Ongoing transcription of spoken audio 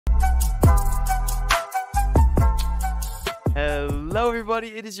everybody,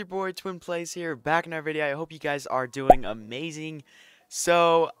 it is your boy Twin Plays here, back in our video. I hope you guys are doing amazing.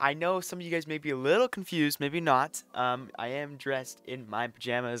 So, I know some of you guys may be a little confused, maybe not. I am dressed in my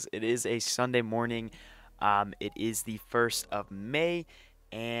pajamas. It is a Sunday morning. It is the 1st of May,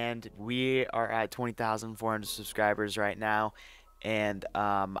 and we are at 20,400 subscribers right now. And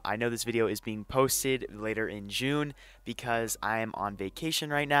I know this video is being posted later in June because I am on vacation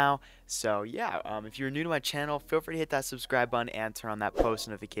right now. So yeah, if you're new to my channel, feel free to hit that subscribe button and turn on that post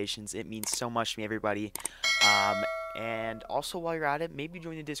notifications. It means so much to me, everybody. And also while you're at it, maybe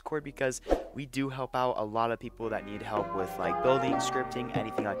join the Discord because we do help out a lot of people that need help with like building, scripting,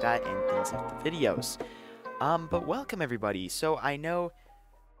 anything like that, and things like the videos. But welcome everybody. So I know.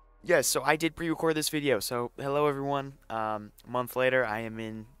 Yes, so I did pre-record this video, so hello everyone. A month later, I am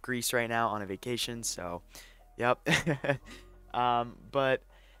in Greece right now on a vacation, so, yep. But,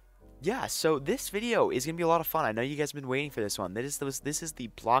 yeah, so this video is going to be a lot of fun. I know you guys have been waiting for this one. This is the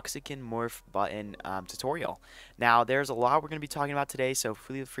Bloxikin Morph button tutorial. Now, there's a lot we're going to be talking about today, so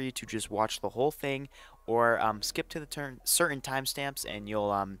feel free to just watch the whole thing, or skip to the certain timestamps, and you'll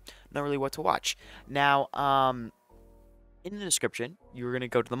know really what to watch. Now, in the description, you're going to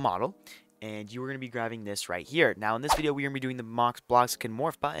go to the model, and you are going to be grabbing this right here. Now, in this video, we're going to be doing the Bloxikin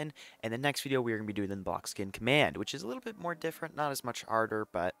Morph button, and the next video, we're going to be doing the Bloxikin command, which is a little bit more different, not as much harder,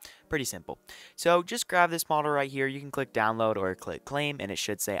 but pretty simple. So, just grab this model right here. You can click download or click claim, and it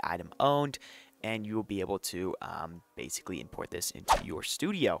should say item owned, and you will be able to basically import this into your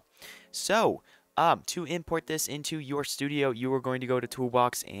studio. So, to import this into your studio, you are going to go to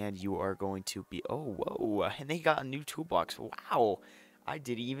Toolbox, and you are going to be, oh, whoa, and they got a new toolbox. Wow, I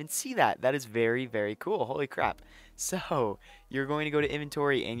didn't even see that. That is very, very cool. Holy crap. So, you're going to go to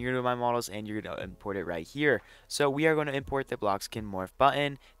Inventory, and you're going to My Models, and you're going to import it right here. So, we are going to import the Bloxikin Morph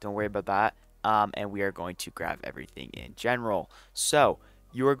button. Don't worry about that. And we are going to grab everything in general. So,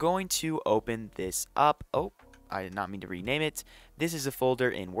 you are going to open this up. Oh, I did not mean to rename it. This is a folder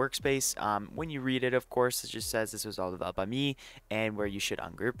in Workspace. When you read it, of course, it just says this was all developed by me and where you should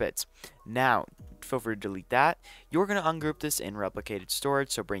ungroup it. Now, feel free to delete that. You're going to ungroup this in replicated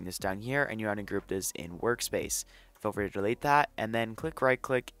storage, so bring this down here, and you're going to ungroup this in Workspace. Feel free to delete that, and then right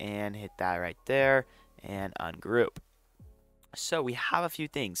click and hit that right there, and ungroup. So we have a few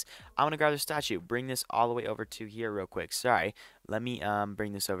things. I'm going to grab the statue, bring this all the way over to here real quick. Sorry, let me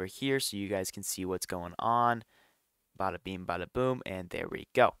bring this over here so you guys can see what's going on. Bada beam, bada boom, and there we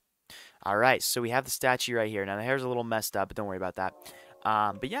go. Alright, so we have the statue right here. Now the hair's a little messed up, but don't worry about that.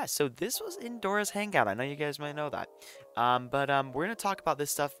 But yeah, so this was in Dora's Hangout. I know you guys might know that. But we're going to talk about this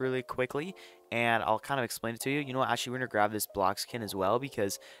stuff really quickly, and I'll kind of explain it to you. You know what, actually, we're going to grab this Bloxikin as well,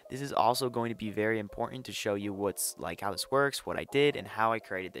 because this is also going to be very important to show you what's, like, how this works, what I did, and how I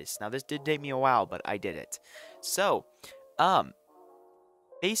created this. Now, this did take me a while, but I did it. So,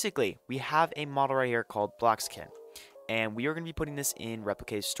 basically, we have a model right here called Bloxikin. And we are going to be putting this in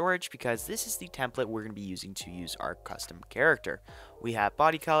replicated storage because this is the template we're going to be using to use our custom character. We have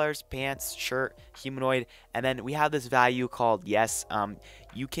body colors, pants, shirt, humanoid, and then we have this value called yes.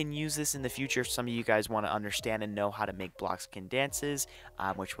 You can use this in the future if some of you guys want to understand and know how to make Bloxikin dances,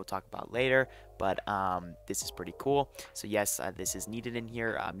 which we'll talk about later. But this is pretty cool. So yes, this is needed in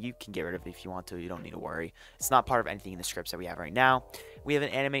here. You can get rid of it if you want to. You don't need to worry. It's not part of anything in the scripts that we have right now. We have an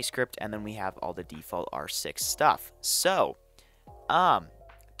Animate script, and then we have all the default R6 stuff. So,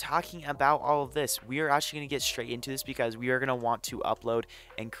 talking about all of this, we are actually going to get straight into this because we are going to want to upload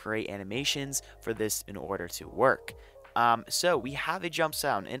and create animations for this in order to work. So we have a jump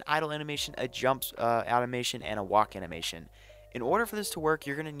sound, an idle animation, a jump animation, and a walk animation. In order for this to work,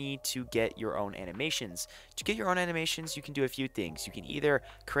 you're going to need to get your own animations. To get your own animations, you can do a few things. You can either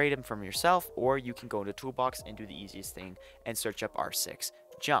create them from yourself, or you can go into Toolbox and do the easiest thing and search up R6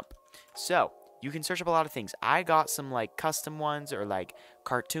 jump. So, you can search up a lot of things. I got some like custom ones or like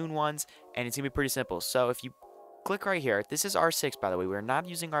cartoon ones, and it's going to be pretty simple. So, if you click right here, this is R6 by the way. We're not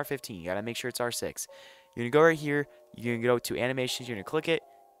using R15. You got to make sure it's R6. You're going to go right here. You're going to go to animations. You're going to click it.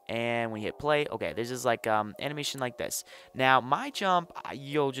 And when you hit play, okay, this is like animation like this. Now, my jump,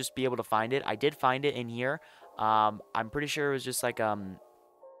 you'll just be able to find it. I did find it in here. I'm pretty sure it was just like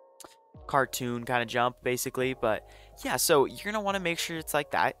cartoon kind of jump, basically. But yeah, so you're going to want to make sure it's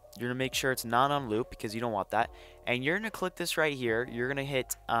like that. You're going to make sure it's not on loop because you don't want that. And you're going to click this right here. You're going to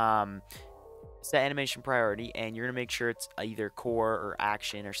hit set animation priority, and you're going to make sure it's either core or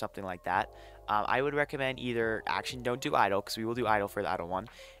action or something like that. I would recommend either action, don't do idle, because we will do idle for the idle one,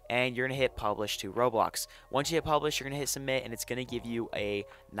 and you're going to hit publish to Roblox. Once you hit publish, you're going to hit submit, and it's going to give you a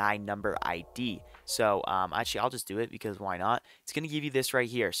 9-number ID. So, actually, I'll just do it, because why not? It's going to give you this right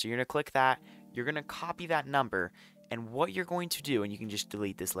here. So, you're going to click that, you're going to copy that number, And what you're going to do, and you can just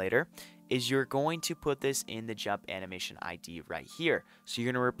delete this later, is you're going to put this in the jump animation ID right here. So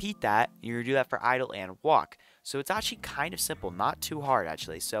you're going to repeat that. You're going to do that for idle and walk. So it's actually kind of simple, not too hard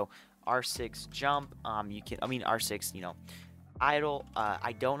actually. So R6 jump, R6, idle.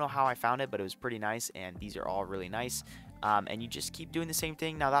 I don't know how I found it, but it was pretty nice, and these are all really nice. And you just keep doing the same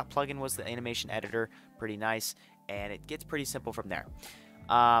thing. Now that plugin was the animation editor, pretty nice, and it gets pretty simple from there.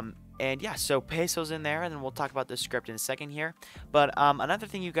 And yeah, so peso's in there, and then we'll talk about the script in a second here. But another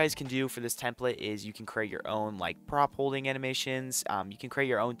thing you guys can do for this template is you can create your own like prop holding animations. You can create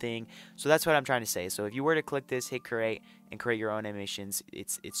your own thing. So that's what I'm trying to say. So if you were to click this, hit create, and create your own animations,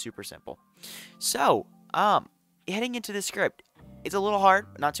 it's super simple. So heading into the script, it's a little hard,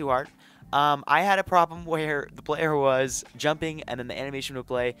 not too hard. I had a problem where the player was jumping and then the animation would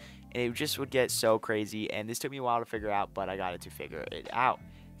play, and it just would get so crazy, and this took me a while to figure out, but I got it to figure it out.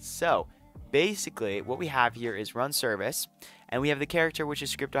 So basically what we have here is run service, and we have the character, which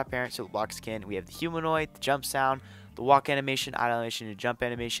is script.parent, so Bloxikin. We have the humanoid, the jump sound, the walk animation, idle animation, and jump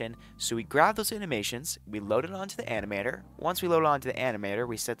animation. So we grab those animations, we load it onto the animator. Once we load it onto the animator,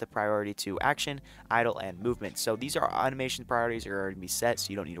 we set the priority to action, idle, and movement. So these are animation priorities are already be set, so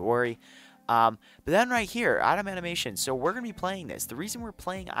you don't need to worry. But then right here, idle animation. So we're going to be playing this. The reason we're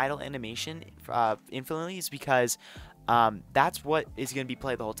playing idle animation infinitely is because that's what is going to be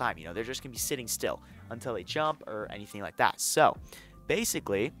played the whole time. They're just going to be sitting still until they jump or anything like that. So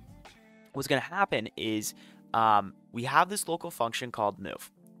basically, what's going to happen is we have this local function called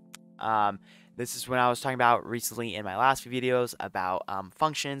move. This is what I was talking about recently in my last few videos about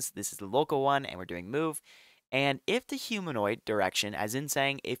functions. This is the local one, and we're doing move. And if the humanoid direction, as in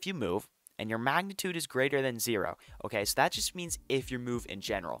saying if you move, and your magnitude is greater than 0, okay, so that just means if you move in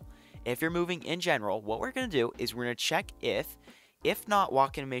general. If you're moving in general, what we're going to do is we're going to check if not,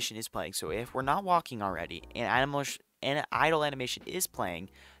 walk animation is playing. So if we're not walking already and idle animation is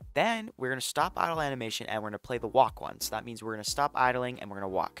playing, then we're going to stop idle animation and we're going to play the walk one. So that means we're going to stop idling and we're going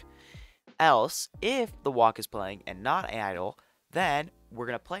to walk. Else, if the walk is playing and not idle, then we're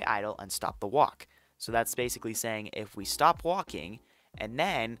going to play idle and stop the walk. So that's basically saying if we stop walking and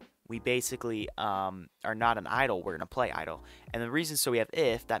then we basically are not an idle, we're going to play idle. And the reason, so we have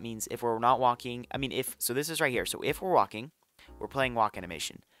if, that means if we're not walking, so this is right here. So if we're walking, we're playing walk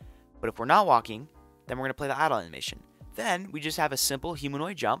animation. But if we're not walking, then we're going to play the idle animation. Then we just have a simple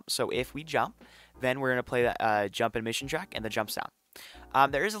humanoid jump. So if we jump, then we're going to play the jump animation track and the jump sound.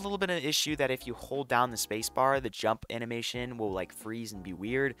 There is a little bit of an issue that if you hold down the space bar, the jump animation will like freeze and be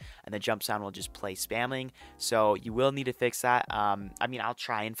weird, and the jump sound will just play spamming. So you will need to fix that. I'll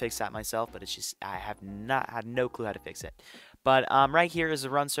try and fix that myself, but it's just I have not had no clue how to fix it. But right here is the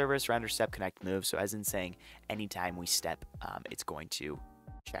run service, render, step, connect, move. So as in saying, anytime we step, it's going to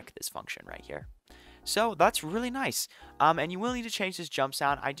check this function right here. So that's really nice. And you will need to change this jump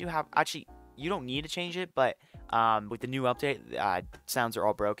sound. I do have actually. You don't need to change it, but with the new update, sounds are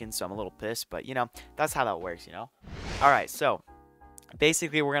all broken, so I'm a little pissed. But, that's how that works, All right, so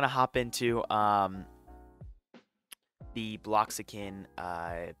basically we're going to hop into the Bloxikin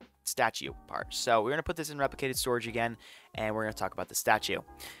statue part. So we're going to put this in replicated storage again, and we're going to talk about the statue.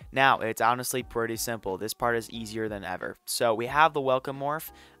 Now, it's honestly pretty simple. This part is easier than ever. So we have the welcome morph.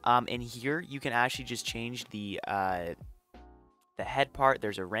 In here, you can actually just change the head part.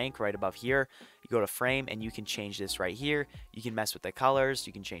 There's a rank right above here. You go to frame and you can change this right here. You can mess with the colors,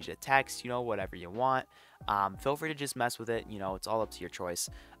 you can change the text, whatever you want. Feel free to just mess with it, it's all up to your choice.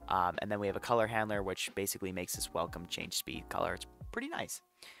 And then we have a color handler, which basically makes this welcome change speed color. It's pretty nice.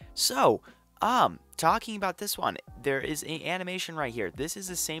 So talking about this one, there is an animation right here. This is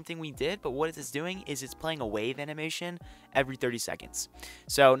the same thing we did, but what it's doing is it's playing a wave animation every 30 seconds.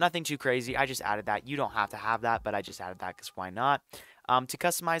 So nothing too crazy. I just added that. You don't have to have that, but I just added that because why not? To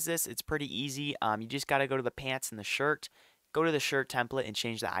customize this, it's pretty easy. You just got to go to the pants and the shirt, go to the shirt template and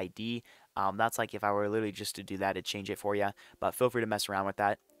change the ID. That's like if I were literally just to do that, it'd change it for you, but feel free to mess around with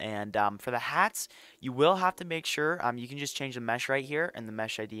that. And for the hats, you will have to make sure, you can just change the mesh right here and the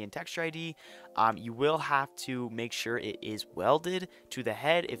mesh ID and texture ID. You will have to make sure it is welded to the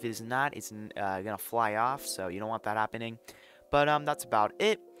head. If it is not, it's gonna fly off, so you don't want that happening. But that's about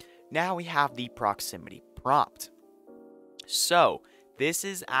it. Now we have the proximity prompt. So this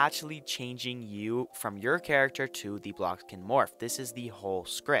is actually changing you from your character to the Bloxikin morph. This is the whole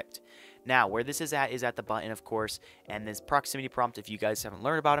script. Now, where this is at the button, of course, and this proximity prompt, if you guys haven't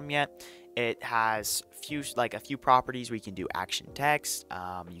learned about them yet, it has a few properties where you can do action text,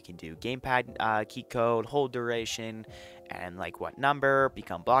 you can do gamepad key code, hold duration, and like what number,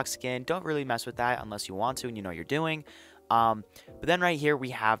 become Bloxikin. Don't really mess with that unless you want to and you know what you're doing. But then right here,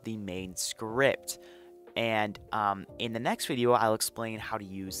 we have the main script. And in the next video, I'll explain how to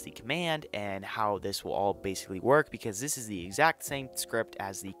use the command and how this will all basically work, because this is the exact same script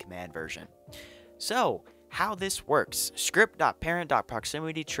as the command version. So, how this works: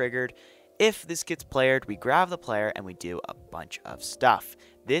 script.parent.proximity triggered. If this gets playered, we grab the player and we do a bunch of stuff.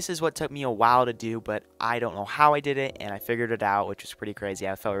 This is what took me a while to do, but I don't know how I did it, and I figured it out, which was pretty crazy.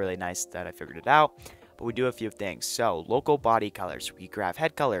 I felt really nice that I figured it out. But we do a few things. So, local body colors. We grab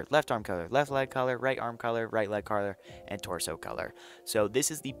head color, left arm color, left leg color, right arm color, right leg color, and torso color. So this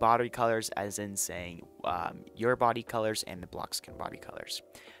is the body colors, as in saying your body colors and the Bloxikin body colors.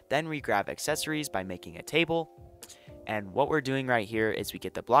 Then we grab accessories by making a table. And what we're doing right here is we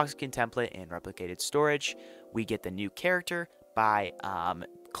get the Bloxikin template in replicated storage. We get the new character by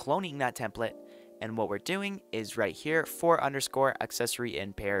cloning that template. And what we're doing is right here, _accessory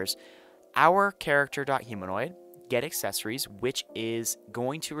in pairs, our character.humanoid get accessories, which is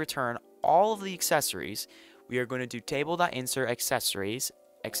going to return all of the accessories. We are going to do table.insert accessories,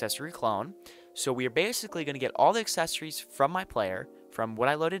 accessory clone. So we are basically going to get all the accessories from my player, from what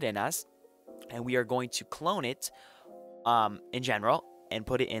I loaded in as, and we are going to clone it in general and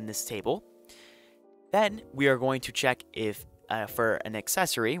put it in this table. Then we are going to check if for an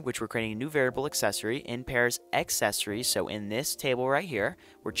accessory, which we're creating a new variable accessory in pairs accessories. So in this table right here,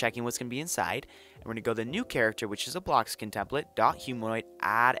 we're checking what's going to be inside, and we're going to go to the new character, which is a Bloxikin template .humanoid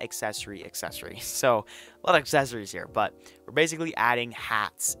add accessory. So a lot of accessories here, but we're basically adding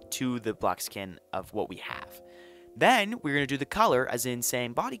hats to the Bloxikin of what we have. Then we're going to do the color, as in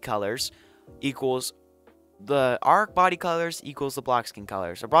saying body colors equals our body colors equals the Bloxikin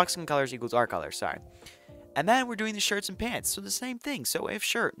colors, or Bloxikin colors equals our colors, sorry. And then we're doing the shirts and pants, so the same thing. So if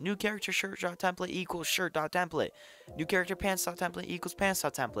shirt, new character shirt.template equals shirt.template, new character pants.template equals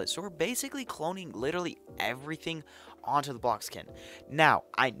pants.template. So we're basically cloning literally everything onto the Bloxikin. Now,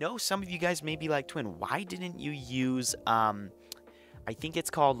 I know some of you guys may be like, Twin, why didn't you use, I think it's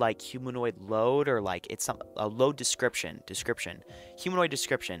called like humanoid load, or like it's a load description, humanoid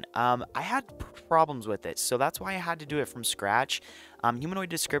description. I had problems with it, so that's why I had to do it from scratch. Humanoid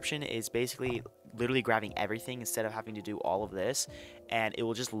description is basically literally grabbing everything instead of having to do all of this, and it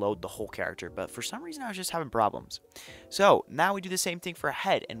will just load the whole character. But for some reason I was just having problems. So now we do the same thing for a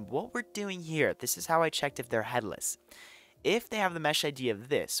head, and what we're doing here, this is how I checked if they're headless. If they have the mesh ID of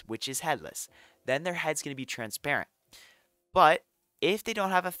this, which is headless, then their head's going to be transparent. But if they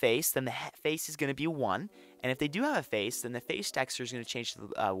don't have a face, then the face is going to be 1, and if they do have a face, then the face texture is going to change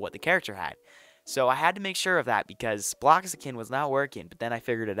to what the character had. So I had to make sure of that, because Bloxikin was not working, but then I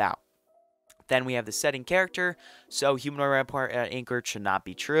figured it out. Then we have the setting character, so humanoid rampart anchored should not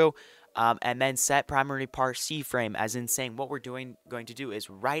be true. And then set primary part C frame, as in saying what we're going to do is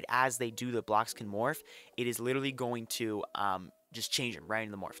right as they do the Bloxikin morph, it is literally going to just change them right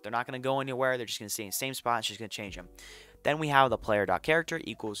in the morph. They're not going to go anywhere, they're just going to stay in the same spot, it's just going to change them. Then we have the player.character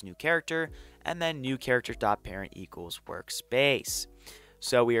equals new character, and then new character.parent equals workspace.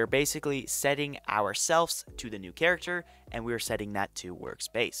 So we are basically setting ourselves to the new character, and we are setting that to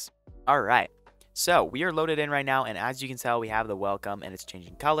workspace. Alright, so we are loaded in right now, and as you can tell, we have the welcome, and it's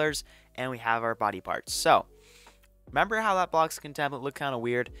changing colors, and we have our body parts. So, remember how that Bloxikin template looked kind of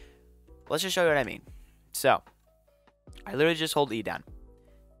weird? Let's just show you what I mean. So, I literally just hold E down.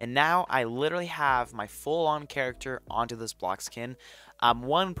 And now I literally have my full-on character onto this Bloxikin.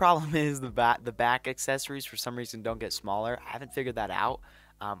 One problem is the back accessories for some reason don't get smaller. I haven't figured that out.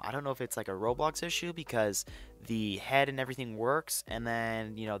 I don't know if it's like a Roblox issue, because the head and everything works, and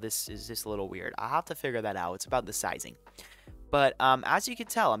then, you know, this is just a little weird. I'll have to figure that out. It's about the sizing. But as you can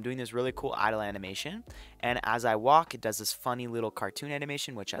tell, I'm doing this really cool idle animation, and as I walk, it does this funny little cartoon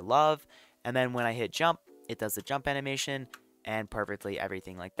animation, which I love. And then when I hit jump, it does the jump animation, and perfectly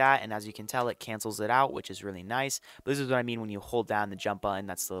everything like that. And as you can tell, it cancels it out, which is really nice. But this is what I mean when you hold down the jump button.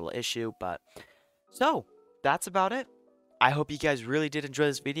 That's the little issue. But so that's about it. I hope you guys really did enjoy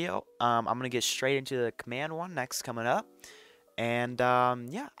this video. I'm gonna get straight into the command one next coming up. And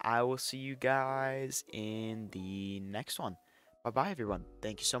yeah, I will see you guys in the next one. Bye bye, everyone.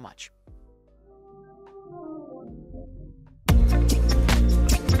 Thank you so much.